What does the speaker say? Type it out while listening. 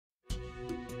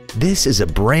This is a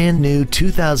brand new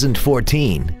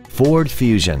 2014 Ford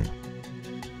Fusion.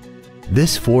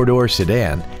 This four-door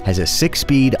sedan has a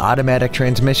 6-speed automatic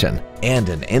transmission and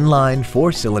an inline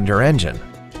 4-cylinder engine.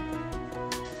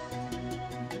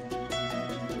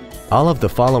 All of the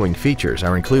following features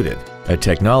are included: a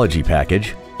technology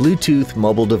package, Bluetooth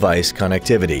mobile device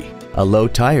connectivity, a low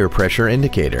tire pressure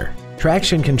indicator,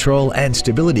 traction control and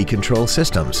stability control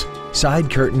systems, side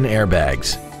curtain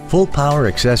airbags, full power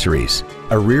accessories,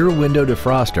 a rear window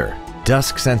defroster,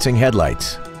 dusk sensing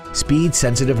headlights, speed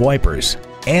sensitive wipers,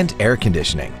 and air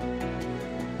conditioning.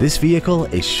 This vehicle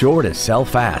is sure to sell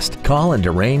fast. Call and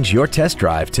arrange your test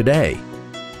drive today.